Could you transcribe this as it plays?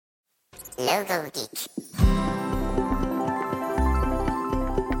Logo Geek.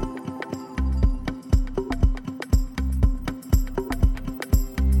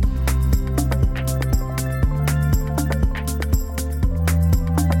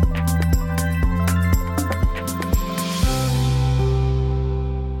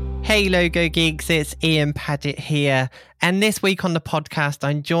 Hey Logo Geeks, it's Ian Paget here, and this week on the podcast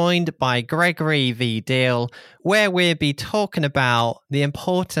I'm joined by Gregory v. Diehl, where we'll be talking about the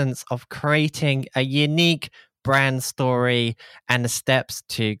importance of creating a unique brand story and the steps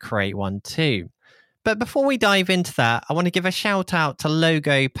to create one too. But before we dive into that, I want to give a shout out to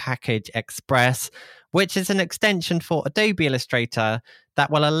Logo Package Express, which is an extension for Adobe Illustrator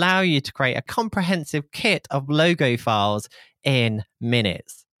that will allow you to create a comprehensive kit of logo files in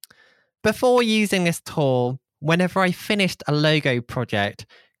minutes. Before using this tool, whenever I finished a logo project,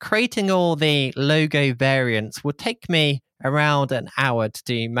 creating all the logo variants would take me around an hour to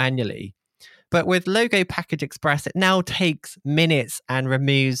do manually. But with Logo Package Express, it now takes minutes and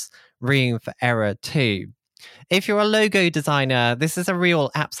removes room for error too. If you're a logo designer, this is a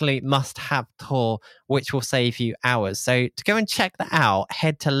real absolute must-have tool which will save you hours. So to go and check that out,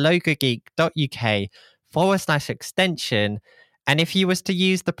 head to logogeek.uk/extension. And if you was to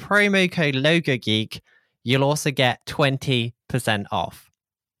use the promo code LOGOGEEK, you'll also get 20% off.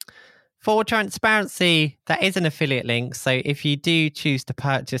 For transparency, that is an affiliate link. So if you do choose to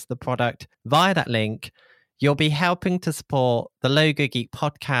purchase the product via that link, you'll be helping to support the Logo Geek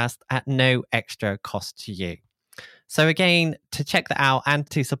podcast at no extra cost to you. So again, to check that out and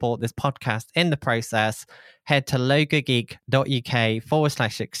to support this podcast in the process, head to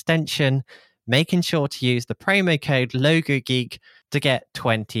logogeek.uk/extension, making sure to use the promo code LOGOGEEK to get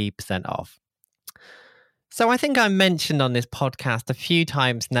 20% off. So I think I mentioned on this podcast a few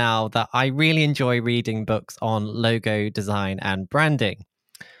times now that I really enjoy reading books on logo design and branding.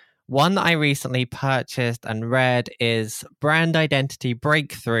 One that I recently purchased and read is Brand Identity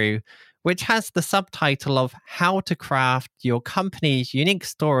Breakthrough, which has the subtitle of How to Craft Your Company's Unique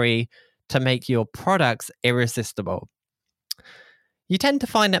Story to Make Your Products Irresistible. You tend to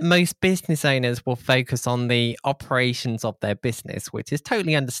find that most business owners will focus on the operations of their business, which is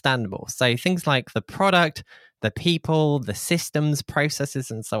totally understandable. So things like the product, the people, the systems,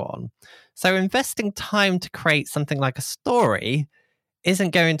 processes, and so on. So investing time to create something like a story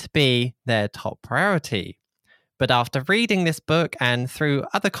isn't going to be their top priority. But after reading this book and through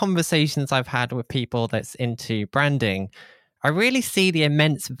other conversations I've had with people that's into branding, I really see the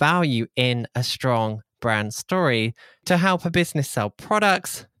immense value in a strong brand story to help a business sell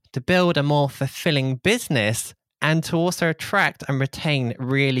products, to build a more fulfilling business, and to also attract and retain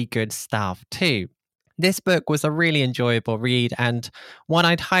really good staff too. This book was a really enjoyable read and one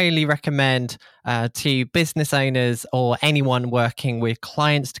I'd highly recommend to business owners or anyone working with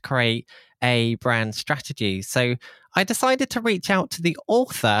clients to create a brand strategy. So I decided to reach out to the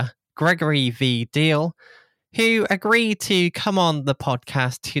author, Gregory v. Diehl, who agreed to come on the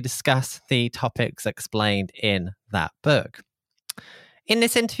podcast to discuss the topics explained in that book. In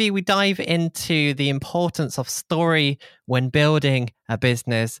this interview, we dive into the importance of story when building a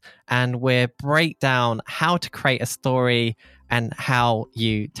business, and we break down how to create a story and how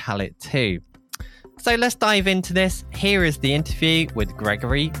you tell it too. So let's dive into this. Here is the interview with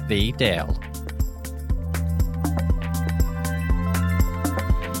Gregory v. Diehl.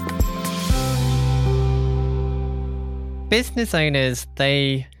 Business owners,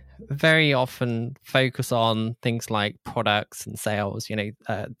 they very often focus on things like products and sales,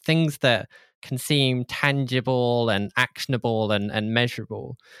 things that can seem tangible and actionable and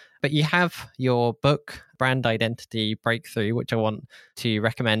measurable. But you have your book, Brand Identity Breakthrough, which I want to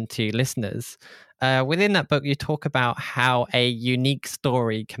recommend to listeners. Within that book, you talk about how a unique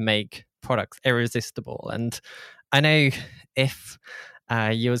story can make products irresistible. And I know if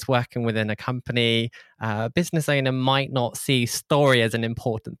you was working within a company, a business owner might not see story as an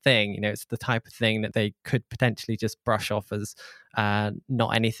important thing. It's the type of thing that they could potentially just brush off as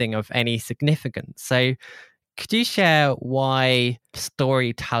not anything of any significance. So could you share why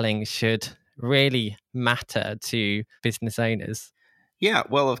storytelling should really matter to business owners? Yeah,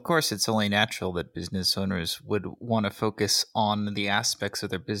 well, of course, it's only natural that business owners would want to focus on the aspects of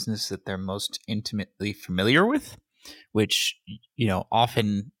their business that they're most intimately familiar with, which,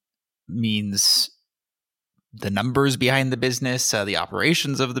 often means the numbers behind the business, the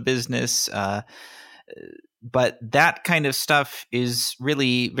operations of the business. But that kind of stuff is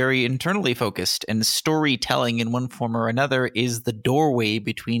really very internally focused, and storytelling in one form or another is the doorway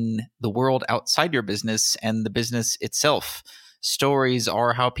between the world outside your business and the business itself. Stories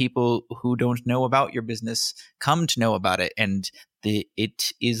are how people who don't know about your business come to know about it. And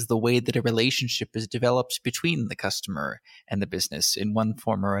it is the way that a relationship is developed between the customer and the business in one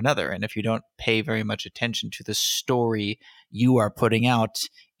form or another. And if you don't pay very much attention to the story you are putting out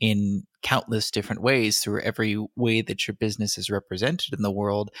in countless different ways through every way that your business is represented in the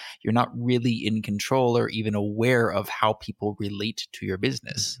world, you're not really in control or even aware of how people relate to your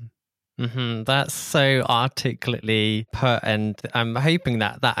business. That's so articulately put, and I'm hoping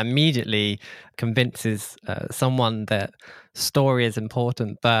that that immediately convinces someone that story is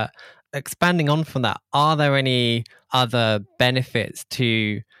important. But expanding on from that, are there any other benefits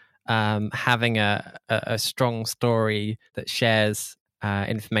to having a strong story that shares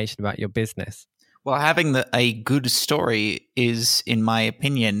information about your business? Well, having a good story is, in my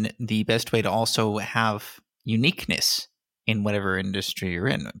opinion, the best way to also have uniqueness in whatever industry you're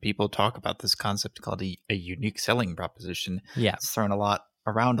in. People talk about this concept called a unique selling proposition. Yeah. It's thrown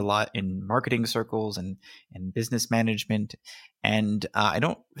around a lot in marketing circles and business management. And I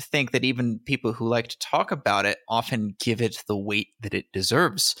don't think that even people who like to talk about it often give it the weight that it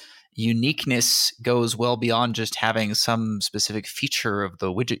deserves. Uniqueness goes well beyond just having some specific feature of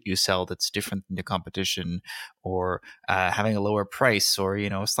the widget you sell that's different than the competition, or having a lower price, or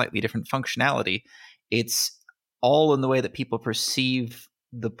a slightly different functionality. It's all in the way that people perceive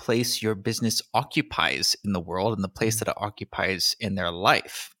the place your business occupies in the world and the place that it occupies in their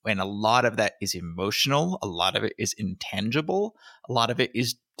life. And a lot of that is emotional, a lot of it is intangible, a lot of it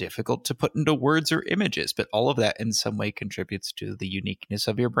is difficult to put into words or images, but all of that in some way contributes to the uniqueness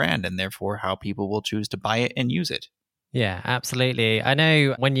of your brand and therefore how people will choose to buy it and use it. Yeah, absolutely. I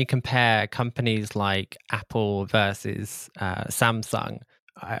know when you compare companies like Apple versus Samsung,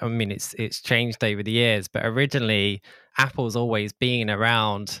 I mean, it's changed over the years, but originally Apple's always been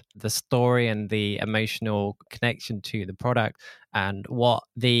around the story and the emotional connection to the product and what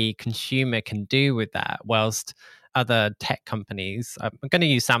the consumer can do with that, whilst other tech companies, I'm going to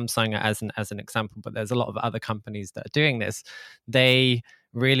use Samsung as an example, but there's a lot of other companies that are doing this. They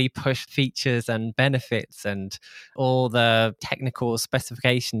really push features and benefits and all the technical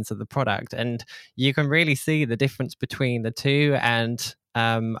specifications of the product, and you can really see the difference between the two. And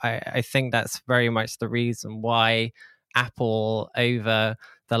I think that's very much the reason why Apple, over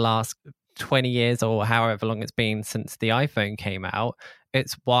the last 20 years or however long it's been since the iPhone came out,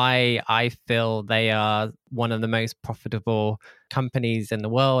 it's why I feel they are one of the most profitable companies in the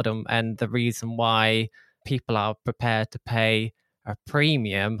world, and the reason why people are prepared to pay a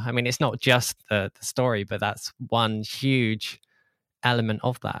premium. I mean, it's not just the story, but that's one huge element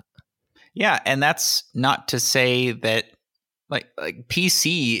of that. Yeah, and that's not to say that like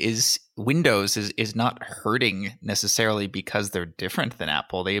PC is Windows is not hurting necessarily because they're different than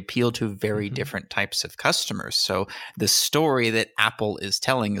Apple. They appeal to very different types of customers. So the story that Apple is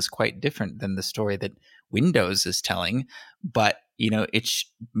telling is quite different than the story that Windows is telling. But it's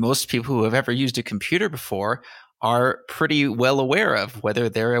most people who have ever used a computer before are pretty well aware of whether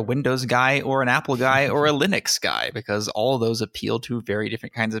they're a Windows guy or an Apple guy or a Linux guy, because all of those appeal to very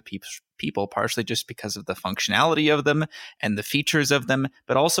different kinds of people, partially just because of the functionality of them and the features of them,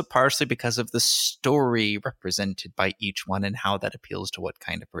 but also partially because of the story represented by each one and how that appeals to what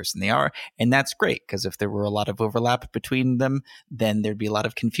kind of person they are. And that's great, because if there were a lot of overlap between them, then there'd be a lot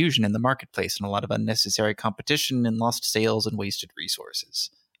of confusion in the marketplace and a lot of unnecessary competition and lost sales and wasted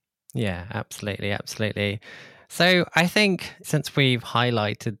resources. Yeah, absolutely. Absolutely. So I think since we've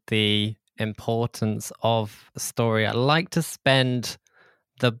highlighted the importance of a story, I'd like to spend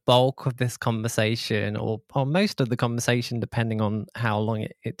the bulk of this conversation, or most of the conversation, depending on how long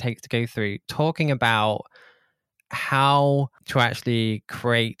it takes to go through, talking about how to actually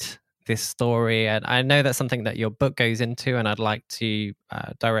create this story. And I know that's something that your book goes into, and I'd like to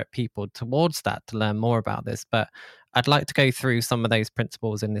direct people towards that to learn more about this. But I'd like to go through some of those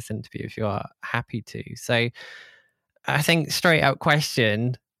principles in this interview if you are happy to. So I think straight out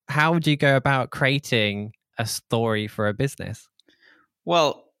question, how would you go about creating a story for a business?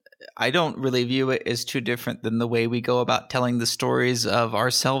 Well, I don't really view it as too different than the way we go about telling the stories of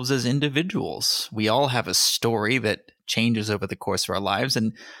ourselves as individuals. We all have a story that changes over the course of our lives,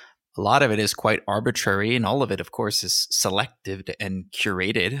 and a lot of it is quite arbitrary, and all of it, of course, is selected and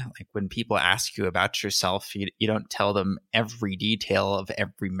curated. Like when people ask you about yourself, you don't tell them every detail of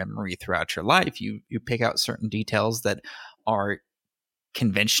every memory throughout your life. You pick out certain details that are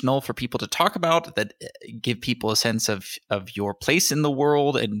conventional for people to talk about, that give people a sense of your place in the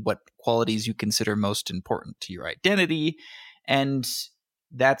world and what qualities you consider most important to your identity. And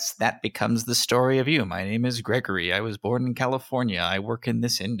that becomes the story of you. My name is Gregory. I was born in California. I work in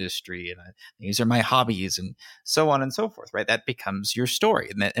this industry, and these are my hobbies, and so on and so forth. Right? That becomes your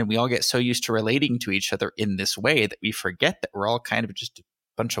story, and we all get so used to relating to each other in this way that we forget that we're all kind of just a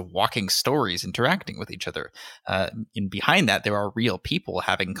bunch of walking stories interacting with each other. And behind that, there are real people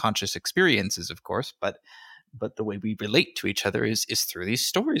having conscious experiences, of course, but the way we relate to each other is through these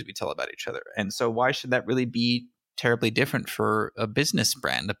stories we tell about each other. And so why should that really be terribly different for a business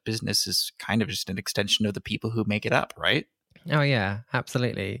brand? A business is kind of just an extension of the people who make it up, right? Oh, yeah,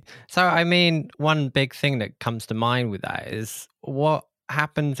 absolutely. So, I mean, one big thing that comes to mind with that is what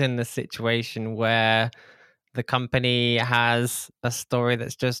happens in the situation where the company has a story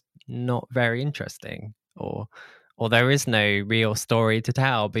that's just not very interesting, or there is no real story to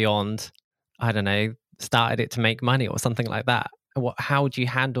tell beyond, I don't know, started it to make money or something like that. How do you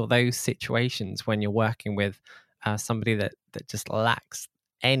handle those situations when you're working with somebody that just lacks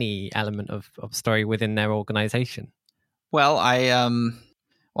any element of story within their organization? Well,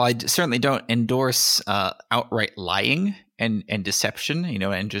 certainly don't endorse outright lying and deception,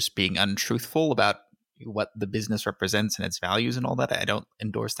 and just being untruthful about what the business represents and its values and all that. I don't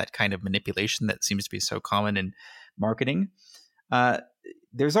endorse that kind of manipulation that seems to be so common in marketing.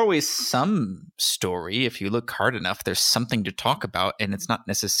 There's always some story. If you look hard enough, there's something to talk about. And it's not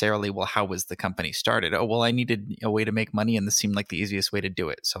necessarily, well, how was the company started? Oh, well, I needed a way to make money and this seemed like the easiest way to do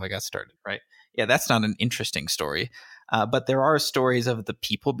it. So I got started, right? Yeah, that's not an interesting story. But there are stories of the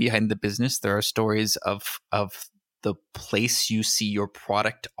people behind the business. There are stories of the place you see your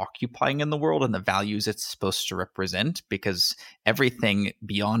product occupying in the world and the values it's supposed to represent, because everything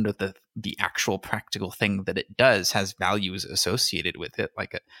beyond the actual practical thing that it does has values associated with it,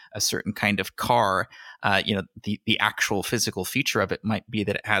 like a certain kind of car. The actual physical feature of it might be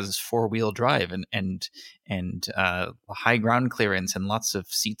that it has 4-wheel drive and high ground clearance and lots of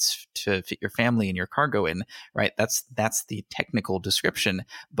seats to fit your family and your cargo in, right? That's the technical description.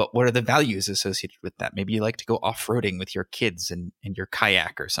 But what are the values associated with that? Maybe you like to go off-roading with your kids and your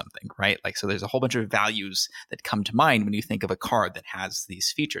kayak or something, right? Like, so there's a whole bunch of values that come to mind when you think of a car that has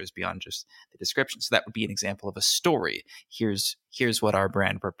these features beyond just the description. So that would be an example of a story. Here's what our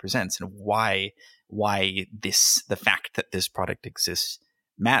brand represents and why the fact that this product exists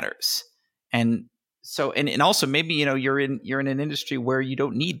matters. And so, and also maybe, you're in an industry where you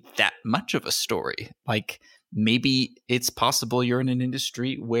don't need that much of a story. Like, maybe it's possible you're in an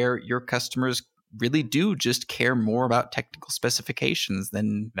industry where your customers really do just care more about technical specifications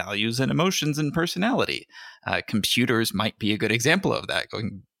than values and emotions and personality. Computers might be a good example of that.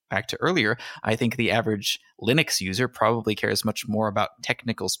 Going back to earlier, I think the average Linux user probably cares much more about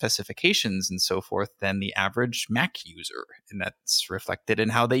technical specifications and so forth than the average Mac user. And that's reflected in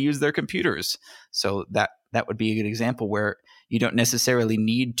how they use their computers. So that would be a good example where you don't necessarily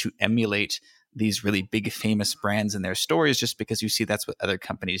need to emulate these really big famous brands and their stories just because you see that's what other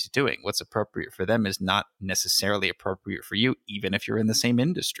companies are doing. What's appropriate for them is not necessarily appropriate for you, even if you're in the same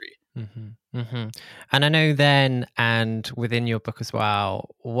industry. Mm-hmm, mm-hmm. And I know then, and within your book as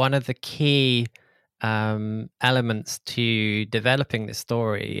well, one of the key elements to developing the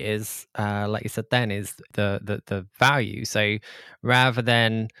story is, like you said then, is the value. So rather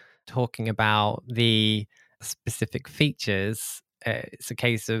than talking about the specific features, it's a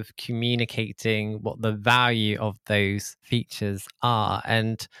case of communicating what the value of those features are.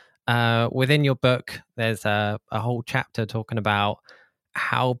 And within your book, there's a whole chapter talking about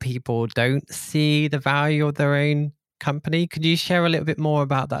how people don't see the value of their own company. Could you share a little bit more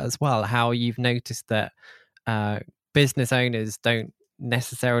about that as well? How you've noticed that business owners don't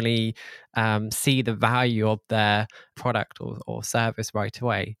necessarily see the value of their product or service right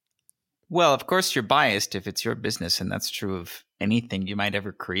away? Well, of course, you're biased if it's your business, and that's true of anything you might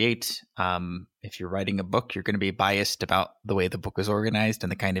ever create. If you're writing a book, you're going to be biased about the way the book is organized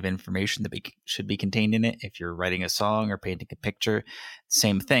and the kind of information that should be contained in it. If you're writing a song or painting a picture,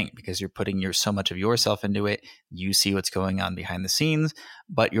 same thing, because you're putting so much of yourself into it. You see what's going on behind the scenes,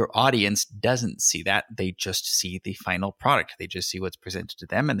 but your audience doesn't see that. They just see the final product. They just see what's presented to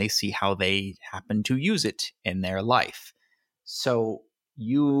them, and they see how they happen to use it in their life. So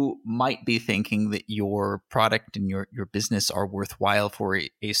you might be thinking that your product and your business are worthwhile for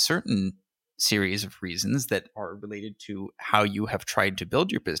a certain series of reasons that are related to how you have tried to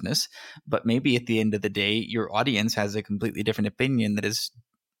build your business. But maybe at the end of the day, your audience has a completely different opinion that is,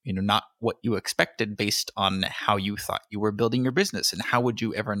 not what you expected based on how you thought you were building your business. And how would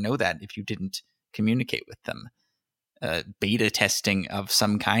you ever know that if you didn't communicate with them? Beta testing of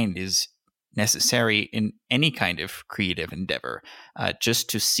some kind is necessary in any kind of creative endeavor, just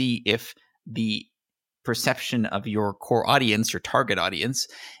to see if the perception of your core audience, your target audience,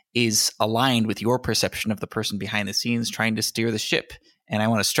 is aligned with your perception of the person behind the scenes trying to steer the ship. And I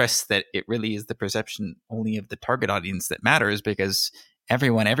want to stress that it really is the perception only of the target audience that matters, because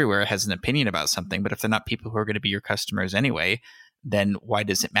everyone everywhere has an opinion about something. But if they're not people who are going to be your customers anyway, then why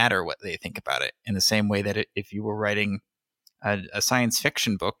does it matter what they think about it? In the same way that if you were writing a science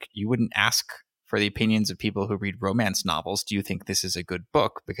fiction book, you wouldn't ask for the opinions of people who read romance novels. Do you think this is a good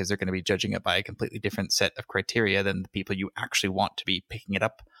book? Because they're going to be judging it by a completely different set of criteria than the people you actually want to be picking it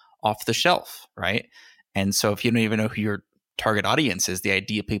up off the shelf, right? And so if you don't even know who your target audience is, the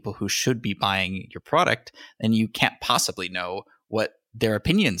ideal people who should be buying your product, then you can't possibly know what their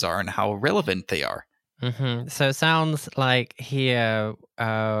opinions are and how relevant they are. So it sounds like here,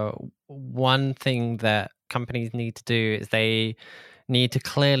 one thing that companies need to do is they need to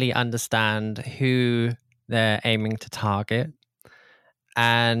clearly understand who they're aiming to target.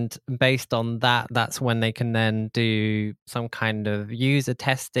 And based on that, that's when they can then do some kind of user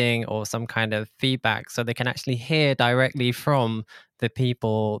testing or some kind of feedback, so they can actually hear directly from the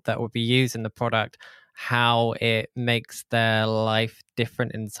people that will be using the product how it makes their life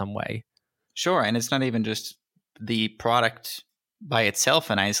different in some way. Sure. And it's not even just the product by itself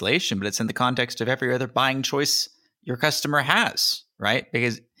in isolation, but it's in the context of every other buying choice your customer has, right?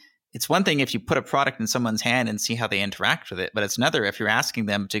 Because it's one thing if you put a product in someone's hand and see how they interact with it, but it's another if you're asking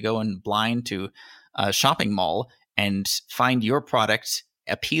them to go in blind to a shopping mall and find your product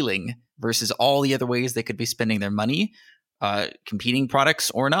appealing versus all the other ways they could be spending their money, competing products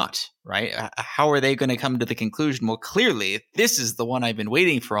or not, right? How are they going to come to the conclusion, well, clearly, this is the one I've been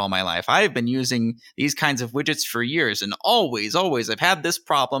waiting for all my life. I've been using these kinds of widgets for years, and always, I've had this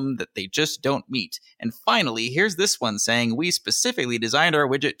problem that they just don't meet. And finally, here's this one saying, we specifically designed our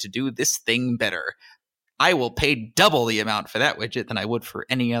widget to do this thing better. I will pay double the amount for that widget than I would for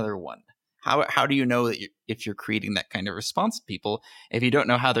any other one. How do you know that if you're creating that kind of response to people if you don't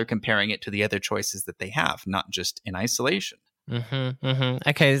know how they're comparing it to the other choices that they have, not just in isolation?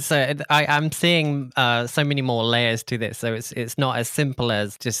 Okay, so I'm seeing so many more layers to this. So it's not as simple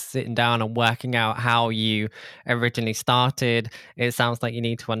as just sitting down and working out how you originally started. It sounds like you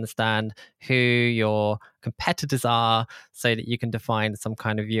need to understand who your competitors are so that you can define some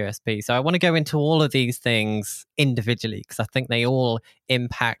kind of USP. So I want to go into all of these things individually because I think they all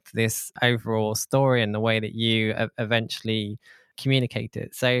impact this overall story and the way that you eventually communicate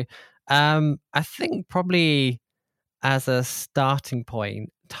it. So I think probably as a starting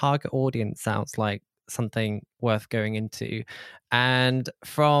point, target audience sounds like something worth going into. And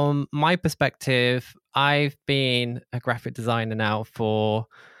from my perspective, I've been a graphic designer now for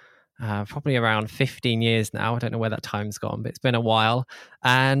probably around 15 years now. I don't know where that time's gone, but it's been a while.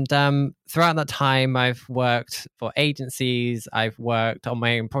 And throughout that time, I've worked for agencies, I've worked on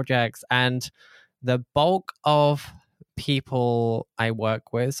my own projects, and the bulk of people I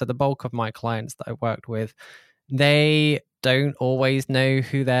work with, so the bulk of my clients that I worked with, they don't always know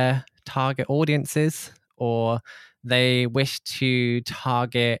who their target audience is, or they wish to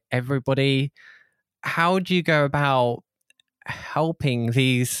target everybody. How do you go about helping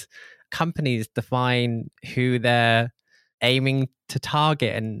these companies define who they're aiming to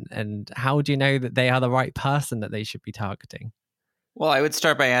target, and how do you know that they are the right person that they should be targeting? Well, I would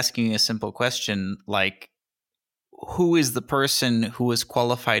start by asking a simple question like, who is the person who is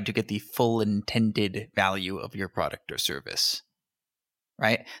qualified to get the full intended value of your product or service?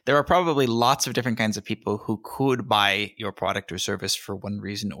 Right? There are probably lots of different kinds of people who could buy your product or service for one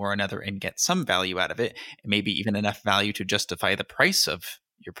reason or another and get some value out of it, and maybe even enough value to justify the price of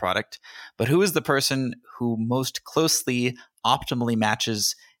your product. But who is the person who most closely, optimally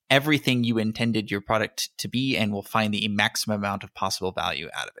matches everything you intended your product to be and will find the maximum amount of possible value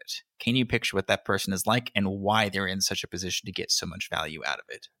out of it? Can you picture what that person is like and why they're in such a position to get so much value out of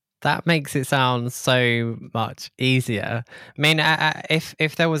it? That makes it sound so much easier. I mean,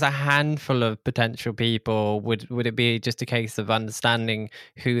 if there was a handful of potential people, would it be just a case of understanding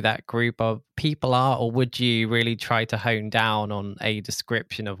who that group of people are, or would you really try to hone down on a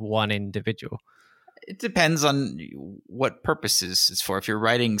description of one individual? It depends on what purposes it's for. If you're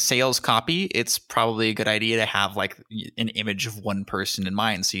writing sales copy, it's probably a good idea to have like an image of one person in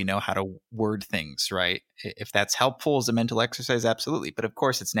mind so you know how to word things, right? If that's helpful as a mental exercise, absolutely. But of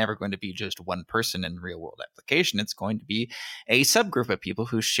course, it's never going to be just one person in real world application. It's going to be a subgroup of people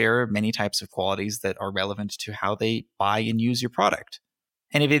who share many types of qualities that are relevant to how they buy and use your product.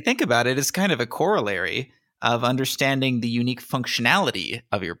 And if you think about it, it's kind of a corollary. of understanding the unique functionality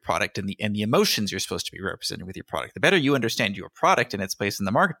of your product and the emotions you're supposed to be representing with your product. The better you understand your product and its place in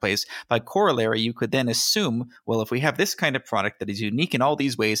the marketplace, by corollary, you could then assume, well, if we have this kind of product that is unique in all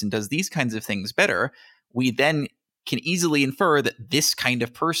these ways and does these kinds of things better, we then can easily infer that this kind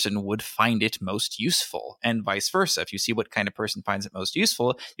of person would find it most useful, and vice versa. If you see what kind of person finds it most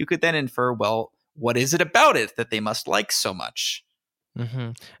useful, you could then infer, well, what is it about it that they must like so much?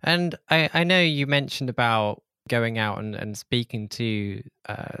 And I know you mentioned about going out and speaking to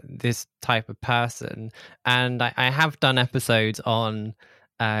this type of person, and I have done episodes on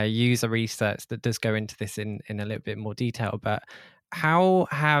user research that does go into this in a little bit more detail. But how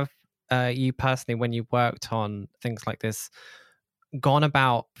have you personally, when you worked on things like this, gone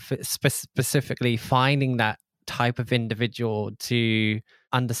about specifically finding that type of individual to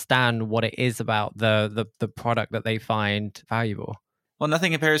understand what it is about the product that they find valuable? Well,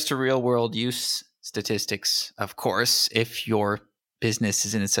 nothing compares to real world use statistics, of course. If your business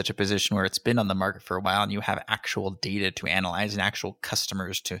is in such a position where it's been on the market for a while and you have actual data to analyze and actual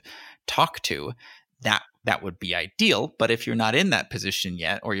customers to talk to, that would be ideal. But if you're not in that position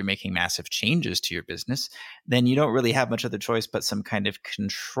yet, or you're making massive changes to your business, then you don't really have much other choice but some kind of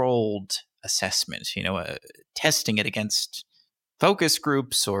controlled assessment, testing it against focus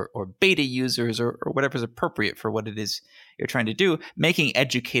groups or beta users or whatever's appropriate for what it is you're trying to do, making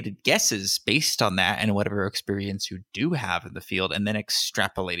educated guesses based on that and whatever experience you do have in the field, and then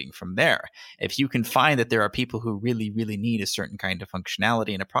extrapolating from there. If you can find that there are people who really, really need a certain kind of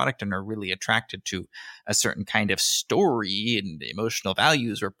functionality in a product and are really attracted to a certain kind of story and emotional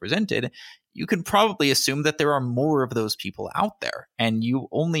values represented, you can probably assume that there are more of those people out there. And you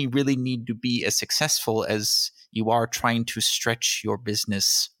only really need to be as successful as you are trying to stretch your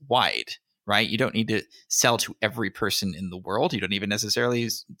business wide, right? You don't need to sell to every person in the world. You don't even necessarily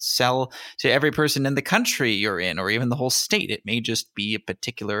sell to every person in the country you're in, or even the whole state. It may just be a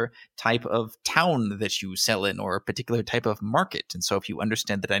particular type of town that you sell in, or a particular type of market. And so if you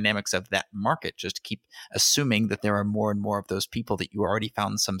understand the dynamics of that market, just keep assuming that there are more and more of those people that you already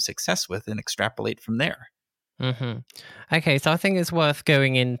found some success with, and extrapolate from there. Okay, so I think it's worth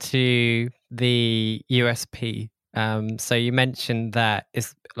going into the USP. So you mentioned that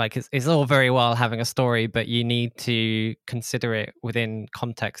it's all very well having a story, but you need to consider it within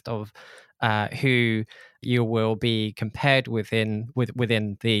context of who you will be compared within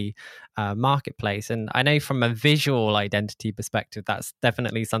the marketplace. And I know from a visual identity perspective, that's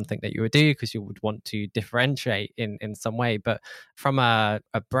definitely something that you would do because you would want to differentiate in some way. But from a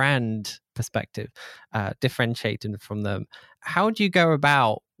brand perspective, differentiating from them, how do you go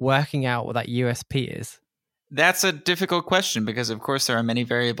about working out what that USP is? That's a difficult question because, of course, there are many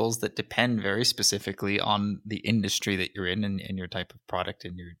variables that depend very specifically on the industry that you're in and your type of product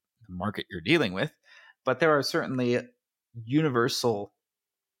and your market you're dealing with. But there are certainly universal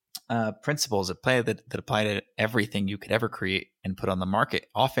principles at play that apply to everything you could ever create and put on the market.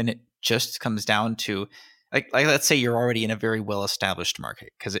 Often it just comes down to like let's say you're already in a very well established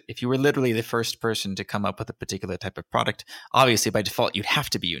market, because if you were literally the first person to come up with a particular type of product, obviously by default you'd have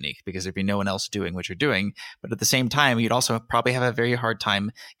to be unique because there'd be no one else doing what you're doing. But at the same time, you'd also probably have a very hard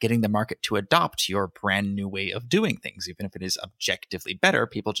time getting the market to adopt your brand new way of doing things. Even if it is objectively better,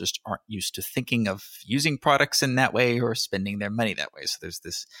 people just aren't used to thinking of using products in that way or spending their money that way. So there's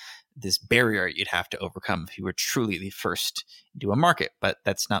this barrier you'd have to overcome if you were truly the first into a market. But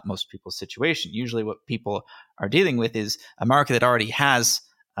that's not most people's situation. Usually what people are dealing with is a market that already has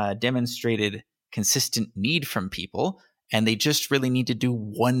demonstrated consistent need from people, and they just really need to do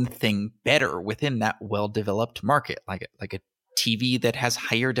one thing better within that well-developed market, like a TV that has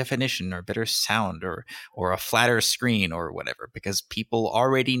higher definition or better sound or a flatter screen or whatever, because people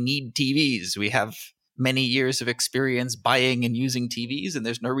already need TVs. We have many years of experience buying and using TVs, and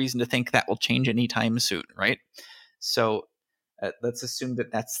there's no reason to think that will change anytime soon, right? So let's assume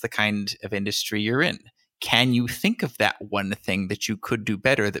that that's the kind of industry you're in. Can you think of that one thing that you could do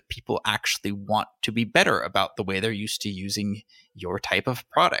better that people actually want to be better about the way they're used to using your type of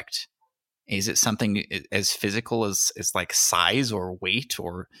product? Is it something as physical as like size or weight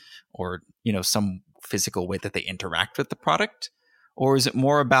or some physical way that they interact with the product? Or is it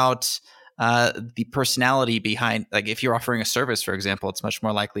more about the personality behind, like if you're offering a service, for example, it's much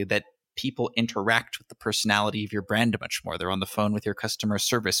more likely that people interact with the personality of your brand much more. They're on the phone with your customer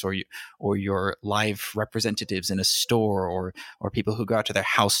service or your live representatives in a store or people who go out to their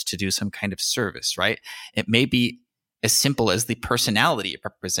house to do some kind of service, right? It may be as simple as the personality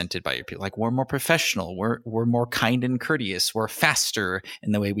represented by your people. Like, we're more professional, we're more kind and courteous, we're faster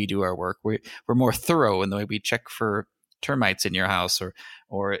in the way we do our work, we're more thorough in the way we check for termites in your house,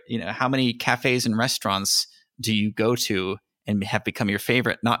 or how many cafes and restaurants do you go to and have become your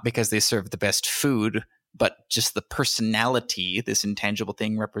favorite, not because they serve the best food, but just the personality, this intangible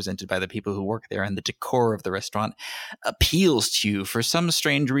thing represented by the people who work there, and the decor of the restaurant appeals to you for some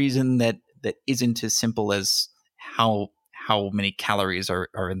strange reason that isn't as simple as how many calories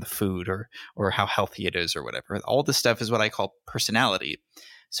are in the food, or how healthy it is, or whatever. All this stuff is what I call personality.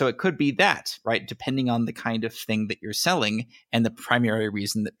 So it could be that, right? Depending on the kind of thing that you're selling and the primary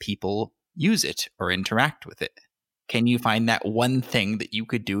reason that people use it or interact with it. Can you find that one thing that you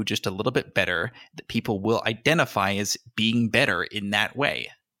could do just a little bit better that people will identify as being better in that way?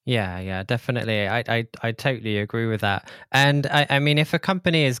 Yeah, definitely. I totally agree with that. And I mean, if a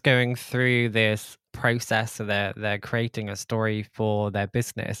company is going through this process, so they're creating a story for their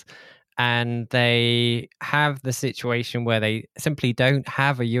business, and they have the situation where they simply don't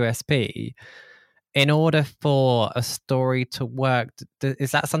have a USP, in order for a story to work,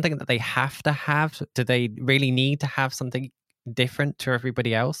 is that something that they have to have? Do they really need to have something different to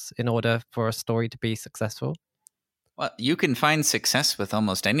everybody else in order for a story to be successful? Well, you can find success with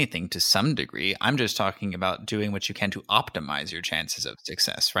almost anything to some degree. I'm just talking about doing what you can to optimize your chances of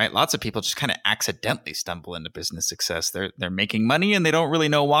success, right? Lots of people just kind of accidentally stumble into business success. They're making money and they don't really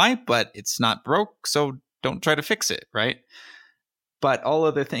know why, but it's not broke, so don't try to fix it, right? But all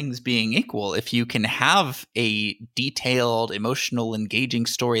other things being equal, if you can have a detailed, emotional, engaging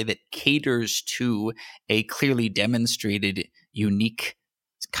story that caters to a clearly demonstrated, unique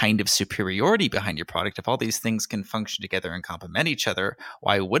kind of superiority behind your product, if all these things can function together and complement each other,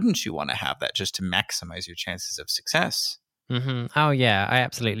 why wouldn't you want to have that just to maximize your chances of success? Oh yeah, I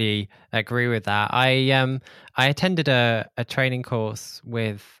absolutely agree with that. I attended a training course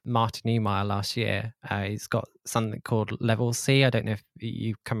with Martin Neumeier last year. He's got something called Level C. I don't know if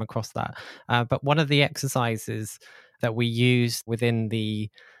you've come across that, but one of the exercises that we used within the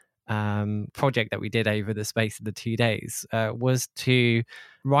project that we did over the space of the 2 days was to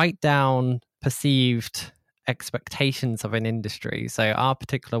write down perceived expectations of an industry. So our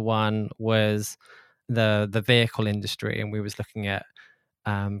particular one was the vehicle industry, and we was looking at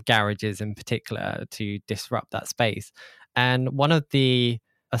garages in particular to disrupt that space. And one of the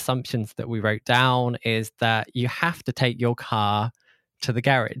assumptions that we wrote down is that you have to take your car to the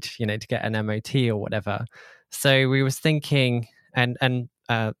garage, to get an MOT or whatever. So we was thinking,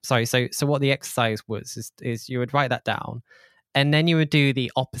 so what the exercise was is you would write that down, and then you would do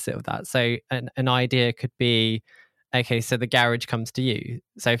the opposite of that. So an idea could be, okay, so the garage comes to you.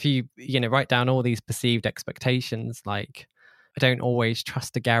 So if you write down all these perceived expectations, like, I don't always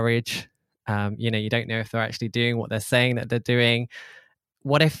trust a garage. You don't know if they're actually doing what they're saying that they're doing.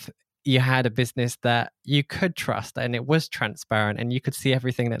 What if you had a business that you could trust and it was transparent and you could see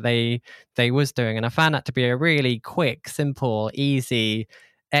everything that they was doing? And I found that to be a really quick, simple, easy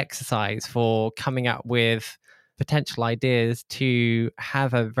exercise for coming up with potential ideas to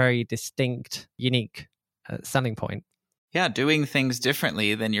have a very distinct, unique selling point. Yeah, doing things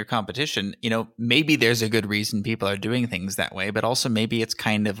differently than your competition. Maybe there's a good reason people are doing things that way, but also maybe it's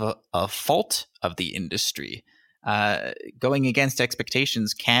kind of a fault of the industry. Going against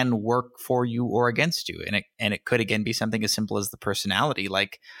expectations can work for you or against you, and it could again be something as simple as the personality.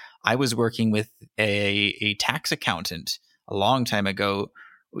 Like, I was working with a tax accountant a long time ago.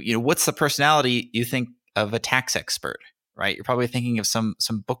 What's the personality you think of a tax expert? Right, you're probably thinking of some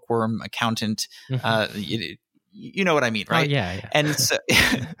bookworm accountant. You know what I mean, right? Oh, yeah. And so,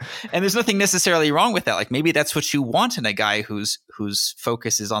 and there's nothing necessarily wrong with that. Like, maybe that's what you want in a guy whose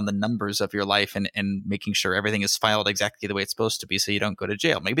focus is on the numbers of your life and making sure everything is filed exactly the way it's supposed to be, so you don't go to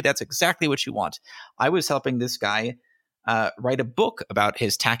jail. Maybe that's exactly what you want. I was helping this guy write a book about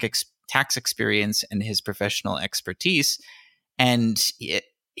his tax experience and his professional expertise, and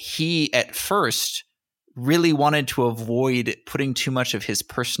he at first really wanted to avoid putting too much of his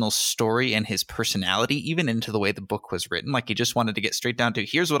personal story and his personality even into the way the book was written. Like, he just wanted to get straight down to,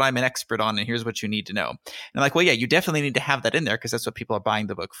 here's what I'm an expert on and here's what you need to know. And I'm like, well, yeah, you definitely need to have that in there because that's what people are buying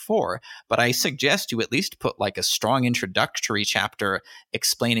the book for. But I suggest you at least put like a strong introductory chapter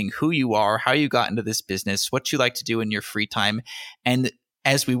explaining who you are, how you got into this business, what you like to do in your free time. And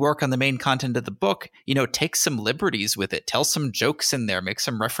as we work on the main content of the book, take some liberties with it. Tell some jokes in there. Make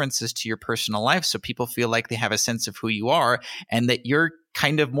some references to your personal life so people feel like they have a sense of who you are and that you're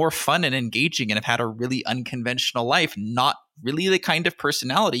kind of more fun and engaging and have had a really unconventional life, not really the kind of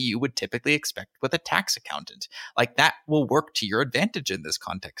personality you would typically expect with a tax accountant. Like, that will work to your advantage in this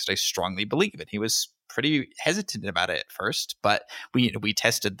context. I strongly believe it. He was pretty hesitant about it at first, but we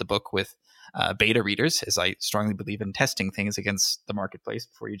tested the book with beta readers, as I strongly believe in testing things against the marketplace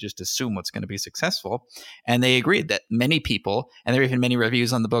before you just assume what's going to be successful. And they agreed that many people, and there are even many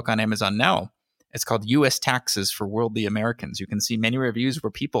reviews on the book on Amazon now. It's called U.S. Taxes for Worldly Americans. You can see many reviews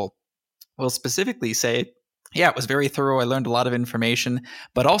where people will specifically say, yeah, it was very thorough. I learned a lot of information,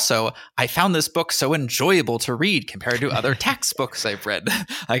 but also I found this book so enjoyable to read compared to other tax books I've read.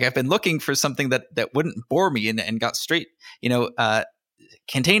 Like I've been looking for something that wouldn't bore me and got straight,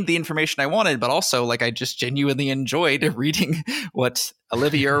 contained the information I wanted, but also like I just genuinely enjoyed reading what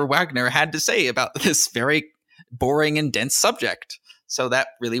Olivier Wagner had to say about this very boring and dense subject. So that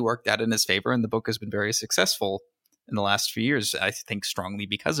really worked out in his favor, and the book has been very successful in the last few years, I think strongly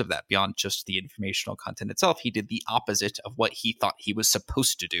because of that. Beyond just the informational content itself, he did the opposite of what he thought he was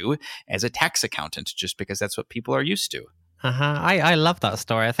supposed to do as a tax accountant, just because that's what people are used to. I love that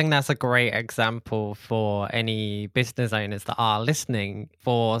story. I think that's a great example for any business owners that are listening,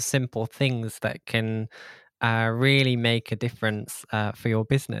 for simple things that can really make a difference for your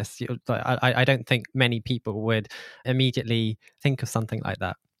business. I don't think many people would immediately think of something like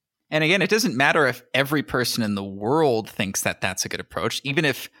that. And again, it doesn't matter if every person in the world thinks that that's a good approach, even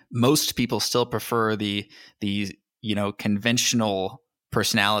if most people still prefer the conventional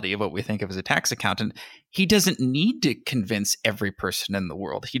personality of what we think of as a tax accountant. He doesn't need to convince every person in the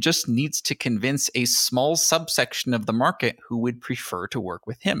world. He just needs to convince a small subsection of the market who would prefer to work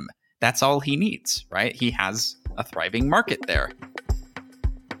with him. That's all he needs, right? He has a thriving market there.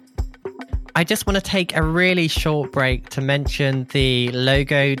 I just want to take a really short break to mention the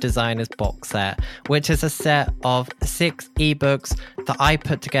Logo Designers box set, which is a set of 6 ebooks that I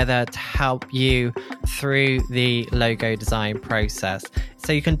put together to help you through the logo design process.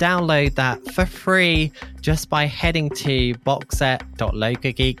 So you can download that for free just by heading to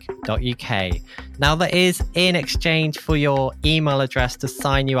boxset.logogeek.uk. Now, that is in exchange for your email address to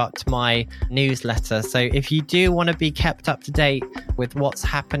sign you up to my newsletter. So if you do want to be kept up to date with what's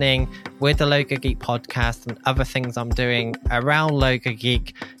happening with the Logo Geek podcast and other things I'm doing around Logo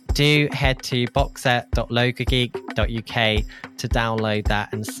Geek, do head to boxset.logogeek.uk to download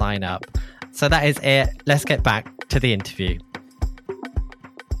that and sign up. So that is it. Let's get back to the interview.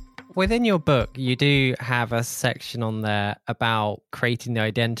 Within your book, you do have a section on there about creating the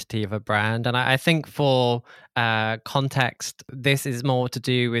identity of a brand. And I think for context, this is more to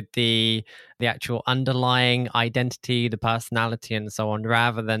do with the actual underlying identity, the personality and so on,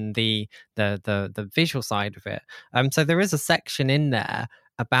 rather than the visual side of it. So there is a section in there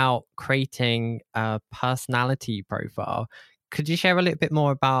about creating a personality profile. Could you share a little bit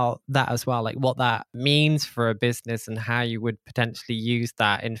more about that as well? Like what that means for a business and how you would potentially use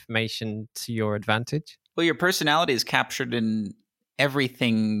that information to your advantage? Well, your personality is captured in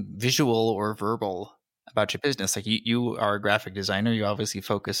everything visual or verbal about your business. Like you are a graphic designer. You obviously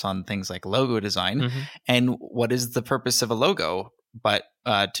focus on things like logo design. Mm-hmm. And what is the purpose of a logo? But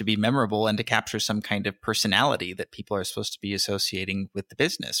to be memorable and to capture some kind of personality that people are supposed to be associating with the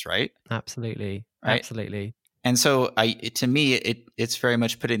business, right? Absolutely. Right? Absolutely. And so to me, it's very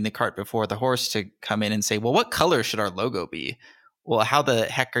much putting the cart before the horse to come in and say, well, what color should our logo be? Well, how the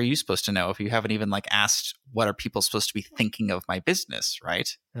heck are you supposed to know if you haven't even asked what are people supposed to be thinking of my business, right?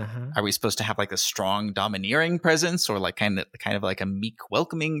 Uh-huh. Are we supposed to have a strong domineering presence or kind of like a meek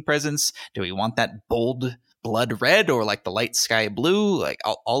welcoming presence? Do we want that bold blood red or the light sky blue?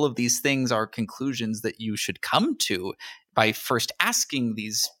 All of these things are conclusions that you should come to by first asking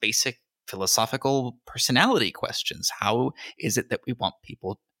these basic philosophical personality questions. How is it that we want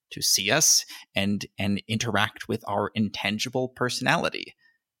people to see us and interact with our intangible personality?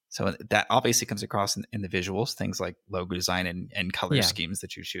 So that obviously comes across in the visuals, things like logo design and color schemes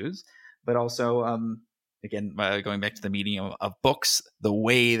that you choose. But also, again, going back to the medium of books, the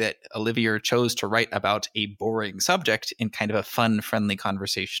way that Olivier chose to write about a boring subject in kind of a fun, friendly,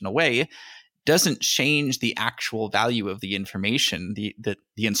 conversational way doesn't change the actual value of the information. The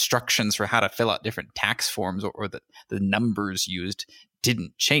instructions for how to fill out different tax forms or the numbers used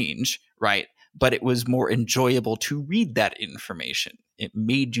didn't change, right? But it was more enjoyable to read that information. It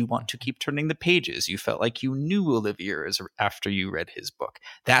made you want to keep turning the pages. You felt like you knew Olivier after you read his book.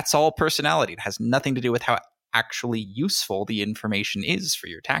 That's all personality. It has nothing to do with how actually useful the information is for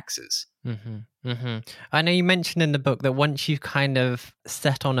your taxes. Mm-hmm, mm-hmm. I know you mentioned in the book that once you kind of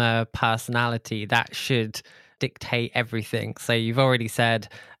set on a personality, that should dictate everything. So you've already said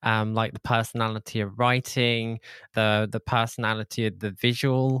the personality of writing, the personality of the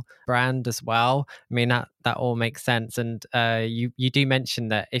visual brand as well. I mean, that all makes sense. And you do mention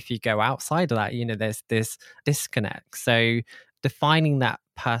that if you go outside of that, there's this disconnect. So defining that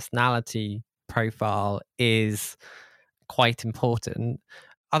personality profile is quite important.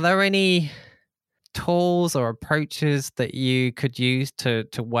 are there any tools or approaches that you could use to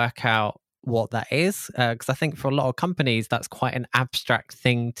work out what that is? Because I think for a lot of companies, that's quite an abstract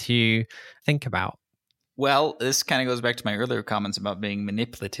thing to think about. Well, this kind of goes back to my earlier comments about being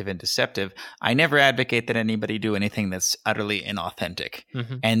manipulative and deceptive. I never advocate that anybody do anything that's utterly inauthentic.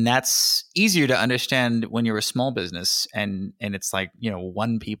 Mm-hmm. And that's easier to understand when you're a small business and it's like,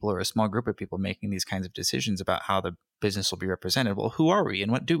 one people or a small group of people making these kinds of decisions about how the business will be represented. Well, who are we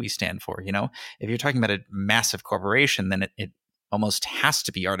and what do we stand for? If you're talking about a massive corporation, then it almost has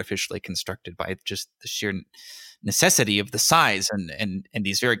to be artificially constructed by just the sheer necessity of the size and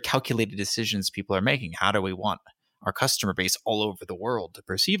these very calculated decisions people are making. How do we want our customer base all over the world to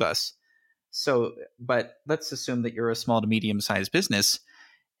perceive us? So, but let's assume that you're a small to medium sized business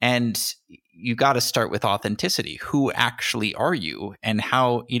and you got to start with authenticity. Who actually are you? And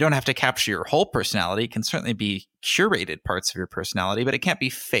how you don't have to capture your whole personality. It can certainly be curated parts of your personality, but it can't be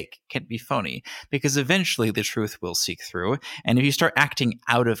fake. It can't be phony, because eventually the truth will seek through. And if you start acting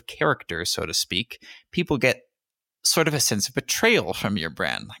out of character, so to speak, people get sort of a sense of betrayal from your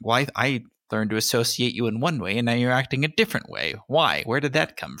brand. Like, well, I learned to associate you in one way and now you're acting a different way. Why? Where did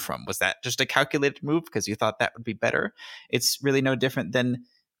that come from? Was that just a calculated move because you thought that would be better? It's really no different than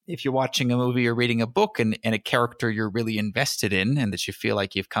if you're watching a movie or reading a book and a character you're really invested in and that you feel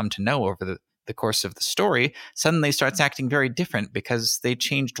like you've come to know over the course of the story suddenly starts acting very different because they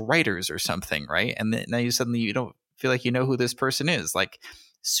changed writers or something, right? And then now you don't feel like you know who this person is. Like,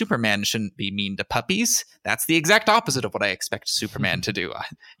 Superman shouldn't be mean to puppies. That's the exact opposite of what I expect Superman to do.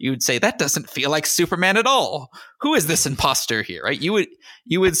 You would say that doesn't feel like Superman at all. Who is this imposter here, right? You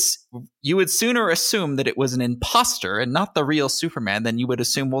would sooner assume that it was an imposter and not the real Superman than you would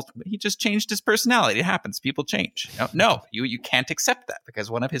assume, well, he just changed his personality. It happens. People change. No, you can't accept that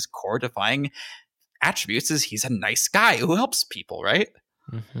because one of his core defining attributes is he's a nice guy who helps people, right?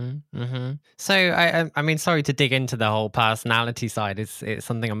 Mm-hmm, mm-hmm. So, I mean, sorry to dig into the whole personality side. It's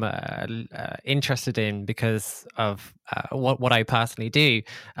something I'm interested in because of what I personally do.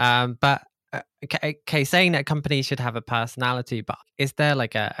 But okay, saying that companies should have a personality, but is there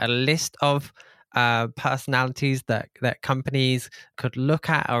like a list of personalities that companies could look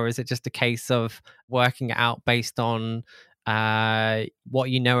at, or is it just a case of working it out based on what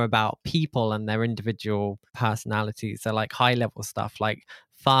you know about people and their individual personalities? So like high level stuff like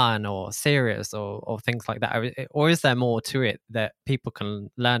fun or serious or things like that, or is there more to it that people can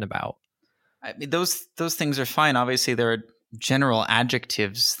learn about? I mean, those things are fine. Obviously, there are general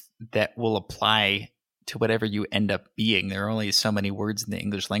adjectives that will apply to whatever you end up being. There are only so many words in the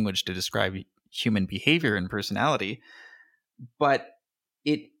English language to describe human behavior and personality, but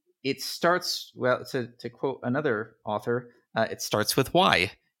it starts, well, to quote another author, it starts with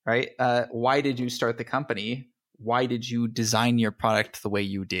why, right? Why did you start the company? Why did you design your product the way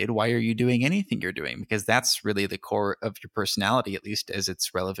you did? Why are you doing anything you're doing? Because that's really the core of your personality, at least as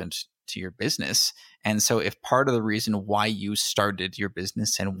it's relevant to your business. And so if part of the reason why you started your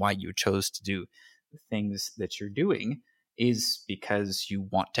business and why you chose to do the things that you're doing is because you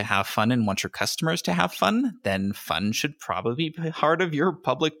want to have fun and want your customers to have fun, then fun should probably be part of your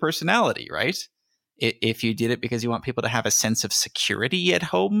public personality, right? If you did it because you want people to have a sense of security at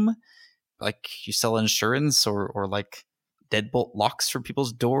home, like you sell insurance or like deadbolt locks for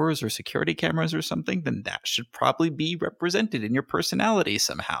people's doors or security cameras or something, then that should probably be represented in your personality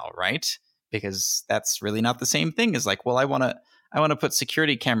somehow, right? Because that's really not the same thing as like, well, I want to put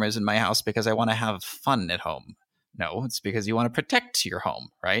security cameras in my house because I want to have fun at home. No, it's because you want to protect your home,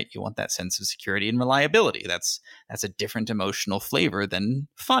 right? You want that sense of security and reliability. That's a different emotional flavor than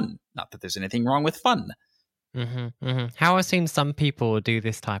fun. Not that there's anything wrong with fun. Mm-hmm, mm-hmm. How I've seen some people do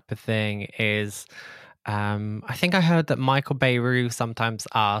this type of thing is, I think I heard that Michael Beirut sometimes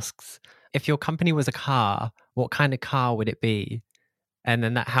asks, if your company was a car, what kind of car would it be? And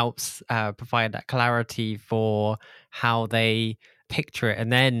then that helps provide that clarity for how they picture it.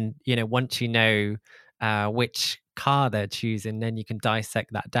 And then, once you know which car they're choosing, then you can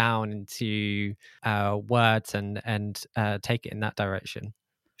dissect that down into words and take it in that direction.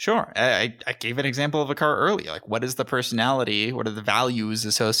 Sure. I gave an example of a car earlier. Like, what is the personality? What are the values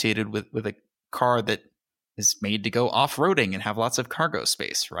associated with a car that is made to go off-roading and have lots of cargo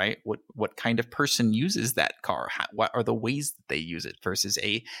space, right? What kind of person uses that car? What are the ways that they use it versus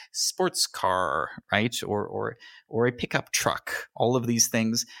a sports car, right? Or a pickup truck? All of these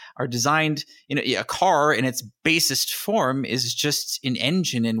things are designed. A car in its basest form is just an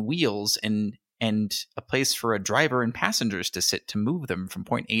engine and wheels and a place for a driver and passengers to sit to move them from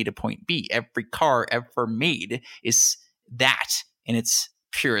point A to point B. Every car ever made is that in its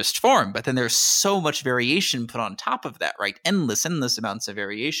purest form. But then there's so much variation put on top of that, right? Endless amounts of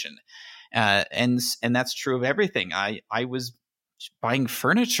variation. And that's true of everything. I was buying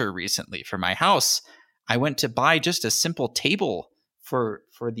furniture recently for my house. I went to buy just a simple table for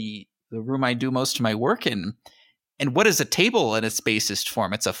the room I do most of my work in. And what is a table in its basest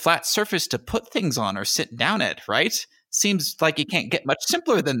form? It's a flat surface to put things on or sit down at, right? Seems like it can't get much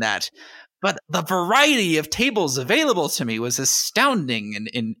simpler than that. But the variety of tables available to me was astounding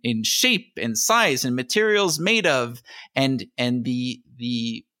in shape and size and materials made of, and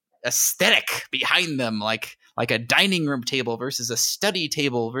the aesthetic behind them, like a dining room table versus a study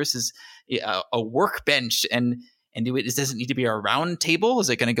table versus a workbench. And does it need to be a round table? Is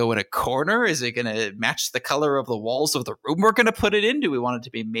it going to go in a corner? Is it going to match the color of the walls of the room we're going to put it in? Do we want it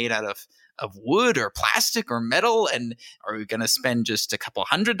to be made out of wood or plastic or metal? And are we going to spend just a couple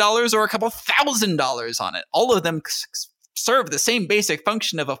 $100 or a couple $1,000 on it? All of them serve the same basic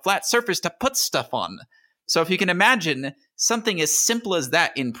function of a flat surface to put stuff on. So if you can imagine, something as simple as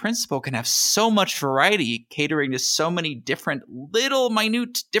that in principle can have so much variety, catering to so many different little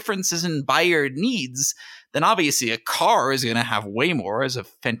minute differences in buyer needs, then obviously a car is going to have way more as a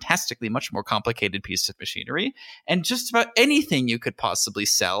fantastically much more complicated piece of machinery. And just about anything you could possibly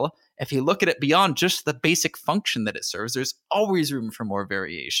sell, if you look at it beyond just the basic function that it serves, there's always room for more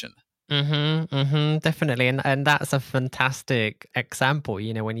variation. Definitely. And that's a fantastic example.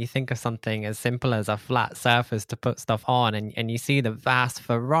 When you think of something as simple as a flat surface to put stuff on, and you see the vast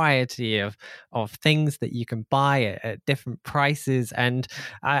variety of things that you can buy at different prices. And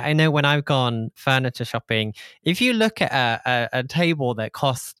I know when I've gone furniture shopping, if you look at a table that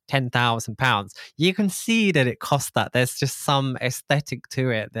costs £10,000, you can see that it costs that. There's just some aesthetic to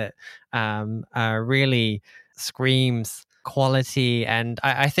it that really screams quality. And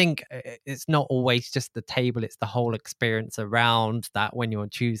I think it's not always just the table, it's the whole experience around that when you're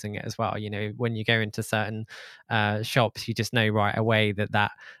choosing it as well. When you go into certain shops, you just know right away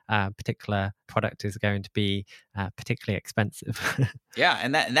that particular product is going to be particularly expensive. Yeah,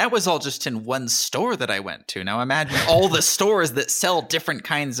 and that was all just in one store that I went to. Now imagine all the stores that sell different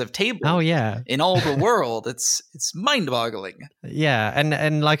kinds of tables. Oh yeah, in all the world. It's mind-boggling. Yeah,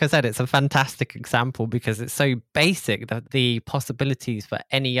 and like I said, it's a fantastic example because it's so basic that the possibilities for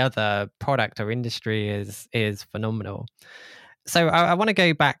any other product or industry is phenomenal. So I want to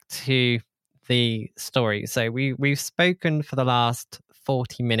go back to the story. So we've spoken for the last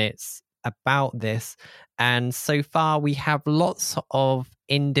 40 minutes about this, and so far we have lots of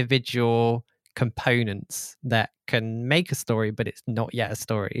individual components that can make a story, but it's not yet a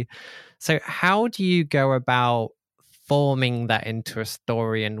story. So how do you go about forming that into a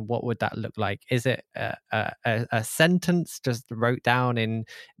story, and what would that look like? Is it a sentence just wrote down in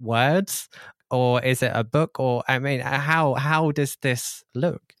words, or is it a book? Or how does this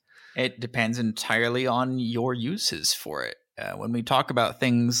look? It depends entirely on your uses for it. When we talk about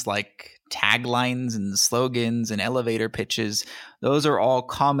things like taglines and slogans and elevator pitches, those are all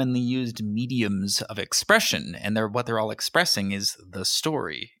commonly used mediums of expression, and what they're all expressing is the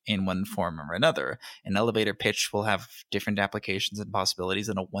story in one form or another. An elevator pitch will have different applications and possibilities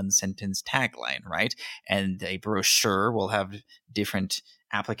than a one-sentence tagline, right? And a brochure will have different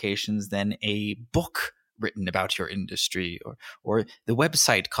applications than a book written about your industry, or the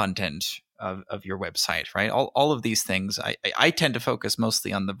website content of your website, right? All of these things, I tend to focus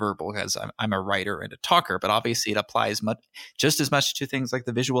mostly on the verbal because I'm a writer and a talker, but obviously it applies just as much to things like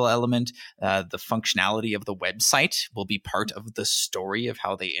the visual element. The functionality of the website will be part of the story of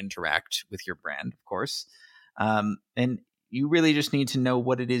how they interact with your brand, of course. And you really just need to know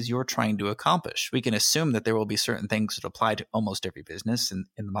what it is you're trying to accomplish. We can assume that there will be certain things that apply to almost every business. And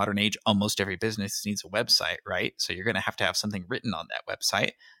in the modern age, almost every business needs a website, right? So you're going to have something written on that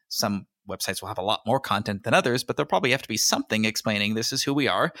website. Some websites will have a lot more content than others, but there'll probably have to be something explaining this is who we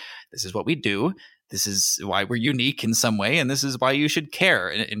are, this is what we do, this is why we're unique in some way, and this is why you should care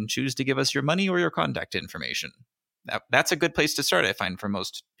and choose to give us your money or your contact information. That's a good place to start, I find, for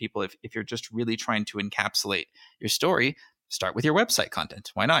most people. If you're just really trying to encapsulate your story, start with your website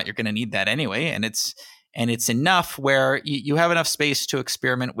content. Why not? You're going to need that anyway, and it's enough where you have enough space to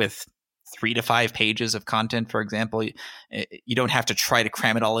experiment with 3 to 5 pages of content, for example. You don't have to try to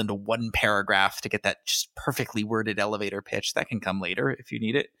cram it all into one paragraph to get that just perfectly worded elevator pitch. That can come later if you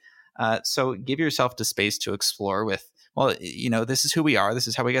need it. So give yourself the space to explore with, well, this is who we are. This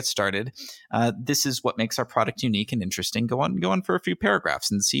is how we got started. This is what makes our product unique and interesting. Go on for a few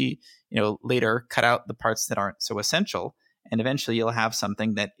paragraphs and see, later cut out the parts that aren't so essential. And eventually you'll have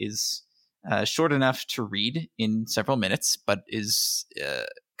something that is short enough to read in several minutes, but is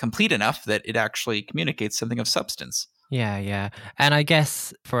complete enough that it actually communicates something of substance. Yeah. And I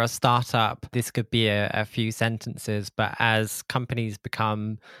guess for a startup, this could be a few sentences, but as companies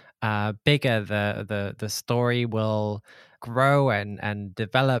become bigger, the story will grow and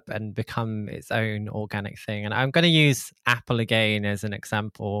develop and become its own organic thing. And I'm going to use Apple again as an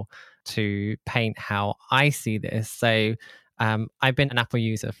example to paint how I see this. So I've been an Apple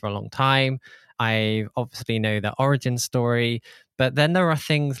user for a long time. I obviously know the origin story, but then there are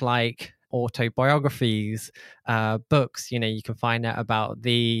things like autobiographies, books. You can find out about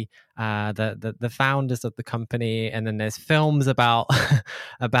the founders of the company, and then there's films about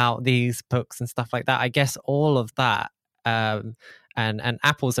about these books and stuff like that. I guess all of that. And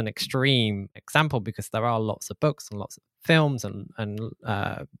Apple's an extreme example because there are lots of books and lots of films and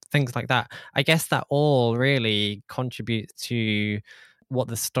things like that. I guess that all really contributes to what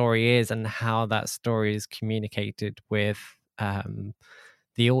the story is and how that story is communicated with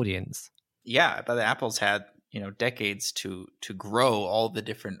the audience. Yeah, but Apple's had decades to grow all the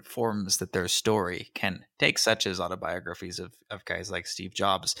different forms that their story can take, such as autobiographies of guys like Steve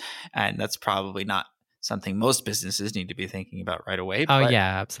Jobs, and that's probably not something most businesses need to be thinking about right away. Oh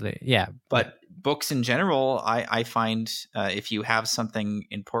yeah, absolutely. Yeah. But books in general, I find if you have something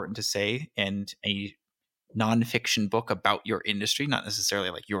important to say and a nonfiction book about your industry, not necessarily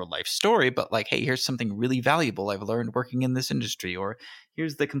like your life story, but like, hey, here's something really valuable I've learned working in this industry, or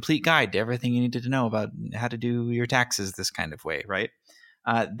here's the complete guide to everything you needed to know about how to do your taxes this kind of way, right?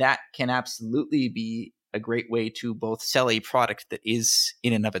 That can absolutely be a great way to both sell a product that is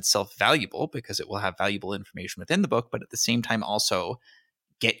in and of itself valuable because it will have valuable information within the book, but at the same time also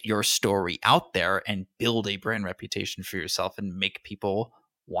get your story out there and build a brand reputation for yourself and make people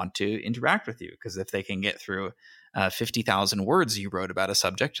want to interact with you. Because if they can get through 50,000 words you wrote about a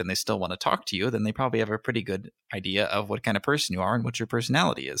subject and they still want to talk to you, then they probably have a pretty good idea of what kind of person you are and what your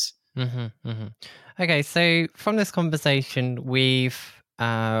personality is. Okay, so from this conversation, we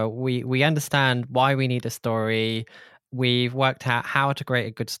understand why we need a story. We've worked out how to create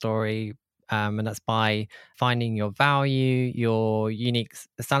a good story, and that's by finding your value, your unique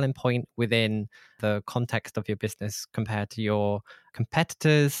selling point within the context of your business compared to your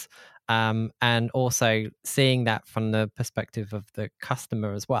competitors, and also seeing that from the perspective of the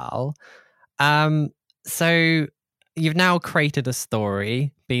customer as well. So you've now created a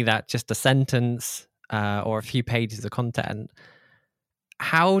story, be that just a sentence or a few pages of content.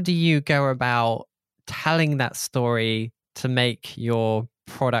 How do you go about telling that story to make your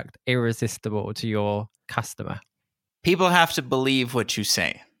product irresistible to your customer? People have to believe what you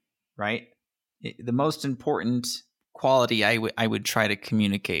say, right? The most important quality I would try to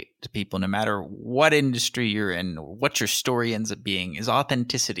communicate to people, no matter what industry you're in, or what your story ends up being, is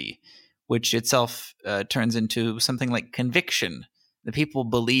authenticity, which itself turns into something like conviction. The people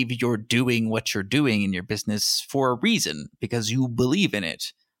believe you're doing what you're doing in your business for a reason because you believe in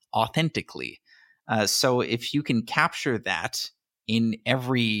it authentically. So if you can capture that in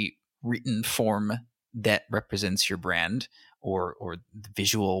every written form that represents your brand, or the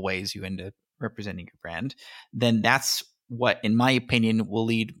visual ways you end up representing your brand, then that's what, in my opinion, will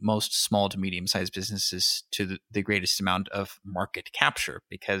lead most small to medium sized businesses to the greatest amount of market capture,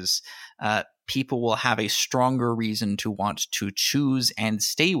 because people will have a stronger reason to want to choose and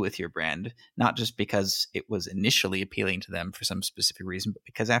stay with your brand, not just because it was initially appealing to them for some specific reason, but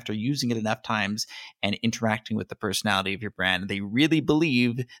because after using it enough times and interacting with the personality of your brand, they really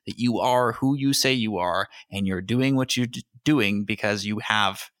believe that you are who you say you are, and you're doing what you're doing because you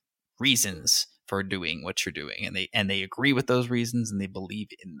have reasons for doing what you're doing, and they agree with those reasons and they believe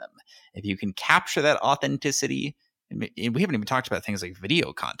in them. If you can capture that authenticity, and we haven't even talked about things like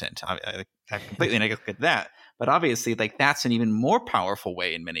video content. I completely neglected that, but obviously, like, that's an even more powerful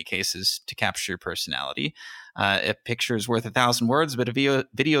way in many cases to capture your personality. A picture is worth 1,000 words, but a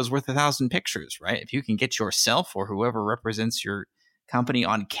video is worth 1,000 pictures, right? If you can get yourself or whoever represents your company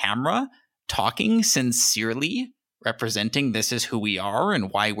on camera talking sincerely, representing this is who we are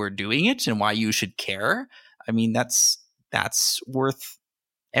and why we're doing it and why you should care, I mean, that's worth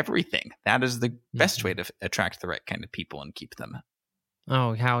everything. That is the best way to attract the right kind of people and keep them.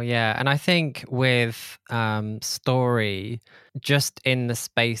 Oh, hell yeah. And I think with story, just in the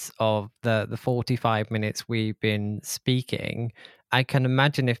space of the 45 minutes we've been speaking, I can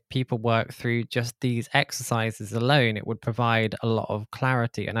imagine if people work through just these exercises alone, it would provide a lot of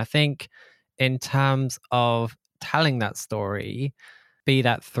clarity. And I think in terms of telling that story, be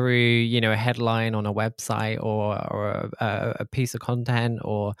that through a headline on a website or a piece of content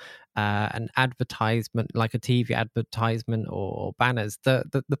or an advertisement like a TV advertisement or banners,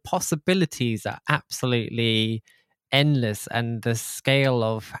 the possibilities are absolutely endless, and the scale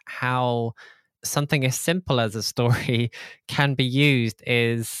of how something as simple as a story can be used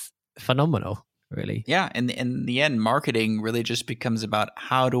is phenomenal, really. Yeah, and in the end, marketing really just becomes about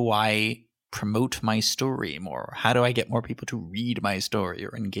how do I promote my story more? How do I get more people to read my story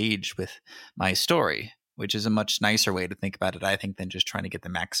or engage with my story? Which is a much nicer way to think about it, I think, than just trying to get the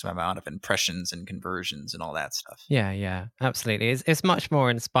maximum amount of impressions and conversions and all that stuff. Yeah, absolutely. It's much more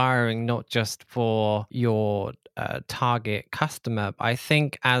inspiring, not just for your target customer, but I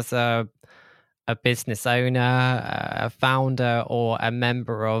think as a business owner, a founder, or a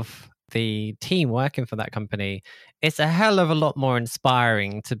member of the team working for that company, it's a hell of a lot more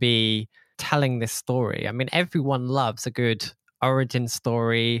inspiring to be telling this story. I mean, everyone loves a good origin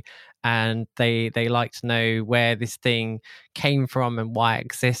story, and they like to know where this thing came from and why it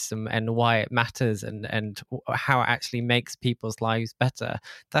exists, and why it matters, and how it actually makes people's lives better.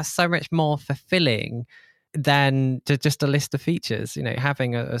 That's so much more fulfilling than just a list of features.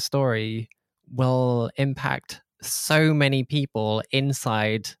 Having a story will impact so many people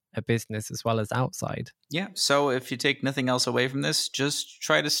inside a business as well as outside. Yeah. So if you take nothing else away from this, just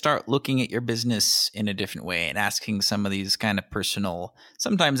try to start looking at your business in a different way and asking some of these kind of personal,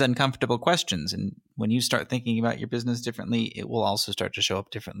 sometimes uncomfortable questions. And when you start thinking about your business differently, it will also start to show up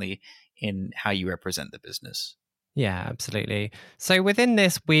differently in how you represent the business. Yeah, absolutely. So within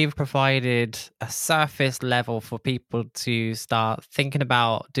this, we've provided a surface level for people to start thinking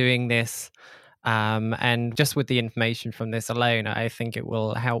about doing this. And just with the information from this alone, I think it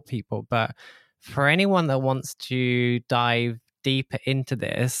will help people. But for anyone that wants to dive deeper into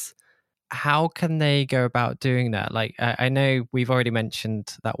this, how can they go about doing that? Like, I know we've already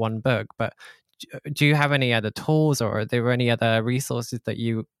mentioned that one book, but do you have any other tools, or are there any other resources that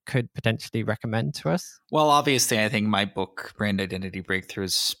you could potentially recommend to us? Well, obviously, I think my book, Brand Identity Breakthrough,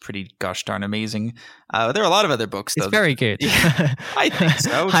 is pretty gosh darn amazing. There are a lot of other books, It's though. very good. Yeah, I think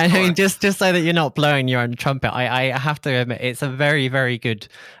so. I Sure. mean, just so that you're not blowing your own trumpet, I have to admit it's a very, very good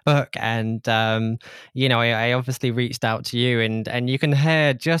book. And I obviously reached out to you, and you can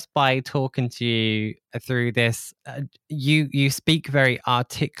hear just by talking to you through this, you speak very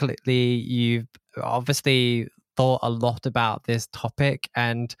articulately. You've obviously thought a lot about this topic,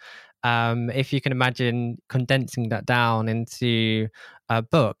 and if you can imagine condensing that down into a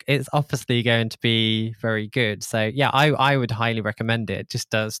book, it's obviously going to be very good. So yeah, I would highly recommend it.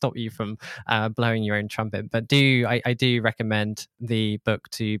 Just to stop you from blowing your own trumpet, but I do recommend the book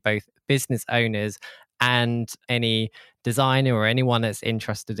to both business owners and any designer or anyone that's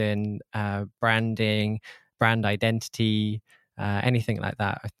interested in branding, brand identity, anything like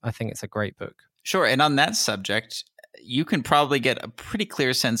that. I think it's a great book. Sure. And on that subject, you can probably get a pretty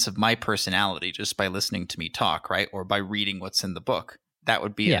clear sense of my personality just by listening to me talk, right? Or by reading what's in the book. That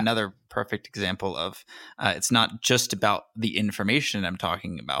would be another perfect example of it's not just about the information I'm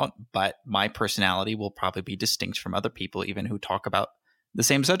talking about, but my personality will probably be distinct from other people, even who talk about the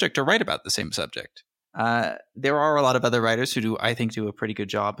same subject or write about the same subject. There are a lot of other writers who I think do a pretty good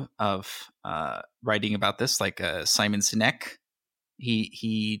job of writing about this, like Simon Sinek.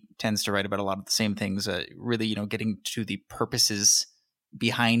 He tends to write about a lot of the same things, really, getting to the purposes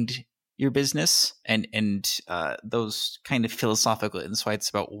behind your business and those kind of philosophical insights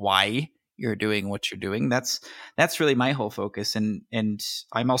about why you're doing what you're doing. That's really my whole focus. And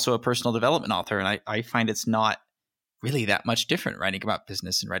I'm also a personal development author, and I find it's not really that much different writing about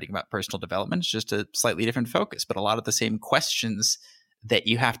business and writing about personal development. It's just a slightly different focus, but a lot of the same questions that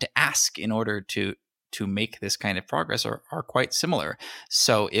you have to ask in order to make this kind of progress are quite similar.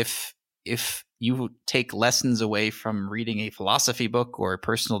 So if you take lessons away from reading a philosophy book or a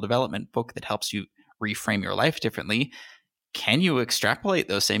personal development book that helps you reframe your life differently, can you extrapolate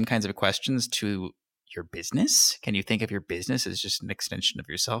those same kinds of questions to your business? Can you think of your business as just an extension of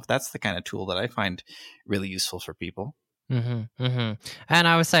yourself? That's the kind of tool that I find really useful for people. And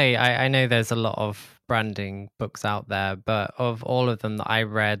I would say I know there's a lot of branding books out there, but of all of them that I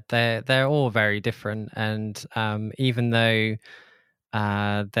read, they're all very different. And even though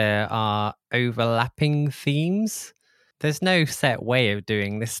there are overlapping themes, there's no set way of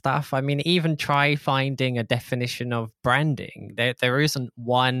doing this stuff. I mean, even try finding a definition of branding. There isn't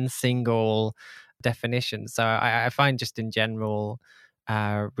one single definition. So I find just in general,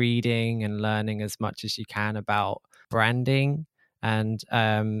 reading and learning as much as you can about branding. And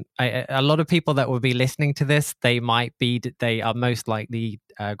a lot of people that will be listening to this, they are most likely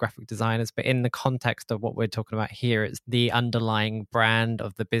graphic designers, but in the context of what we're talking about here, it's the underlying brand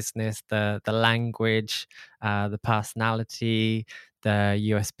of the business, the language, the personality, the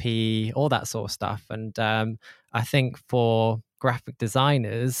USP, all that sort of stuff. And I think for graphic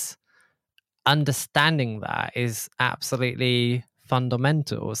designers, understanding that is absolutely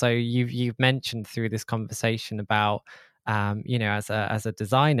fundamental. So you've mentioned through this conversation about as a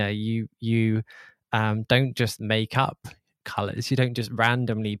designer, you don't just make up colors. You don't just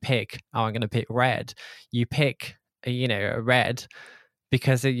randomly pick, oh, I'm going to pick red. You pick a red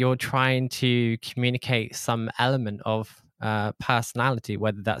because you're trying to communicate some element of personality,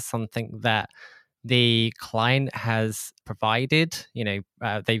 whether that's something that the client has provided.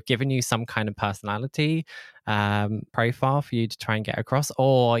 They've given you some kind of personality profile for you to try and get across,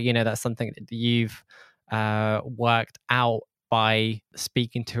 or that's something that you've worked out by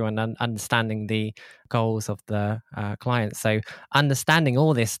speaking to and understanding the goals of the client. So understanding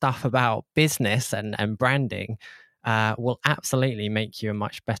all this stuff about business and branding will absolutely make you a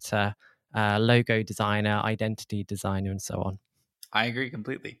much better logo designer, identity designer, and so on. I agree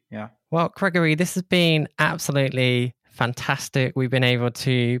completely. Yeah. Well, Gregory, this has been absolutely fantastic. We've been able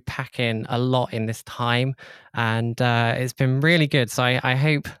to pack in a lot in this time, and it's been really good. So I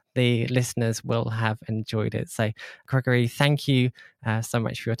hope the listeners will have enjoyed it. So, Gregory, thank you so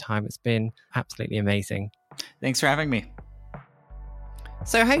much for your time. It's been absolutely amazing. Thanks for having me.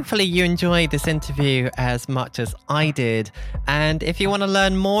 So hopefully you enjoyed this interview as much as I did. And if you want to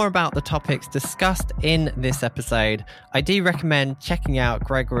learn more about the topics discussed in this episode, I do recommend checking out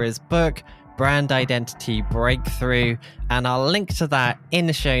Gregory's book, Brand Identity Breakthrough, and I'll link to that in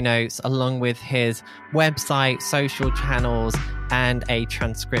the show notes, along with his website, social channels, and a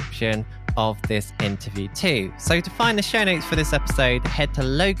transcription of this interview too. So to find the show notes for this episode, head to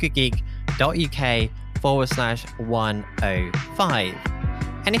logogeek.uk/105.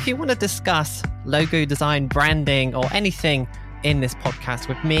 And if you want to discuss logo design, branding, or anything in this podcast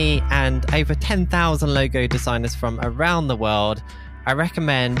with me and over 10,000 logo designers from around the world, I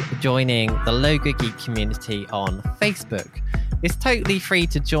recommend joining the Logo Geek community on Facebook. It's totally free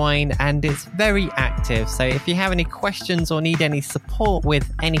to join and it's very active. So if you have any questions or need any support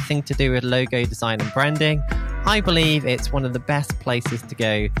with anything to do with logo design and branding, I believe it's one of the best places to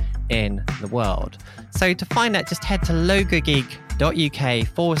go in the world. So to find that, just head to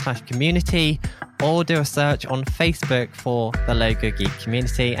logogeek.uk/community or do a search on Facebook for the Logo Geek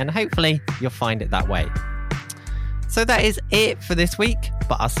community, and hopefully you'll find it that way. So that is it for this week,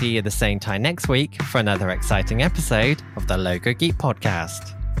 but I'll see you the same time next week for another exciting episode of the Logo Geek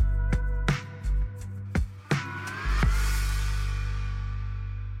podcast.